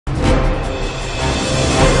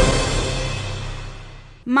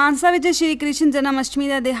मानसा विच श्री कृष्ण जन्माष्टमी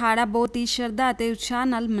का दिहाड़ा बहुत ही श्रद्धा और उत्साह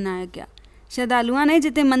नाल मनाया गया। श्रद्धालुओं ने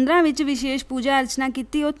जिते मंदिरों में विशेष पूजा अर्चना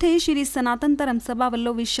की, उत्थे ही श्री सनातन धर्म सभा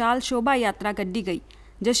वालों विशाल शोभा यात्रा कड्ढी गई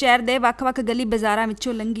जो शहर के वख-वख गली बाजारां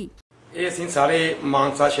विचों लंघी। ये असीं सारे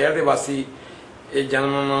मानसा शहर के वासी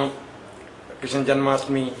कृष्ण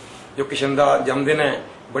जन्माष्टमी जो कृष्ण का जन्मदिन है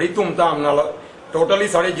बड़ी धूमधाम नाल टोटली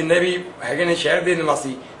सारे जिन्ने भी हैगे ने शहर के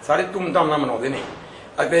निवासी सारे धूमधाम नाल मनाउंदे ने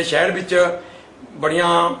अते शहर विच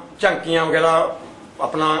बड़ियां झांकियां वगैरह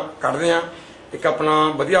अपना कढदे आ एक अपना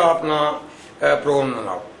वधिया अपना प्रोग्राम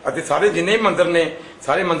नाल अते सारे जिन्ने भी मंदिर ने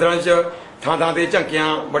सारे मंदिरां च थां-थां ते झांकियां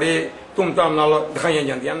बड़े धूमधाम नाल दिखाईयां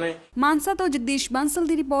जांदियां ने। मानसा तो जगदीश बांसल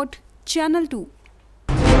की रिपोर्ट, चैनल 2।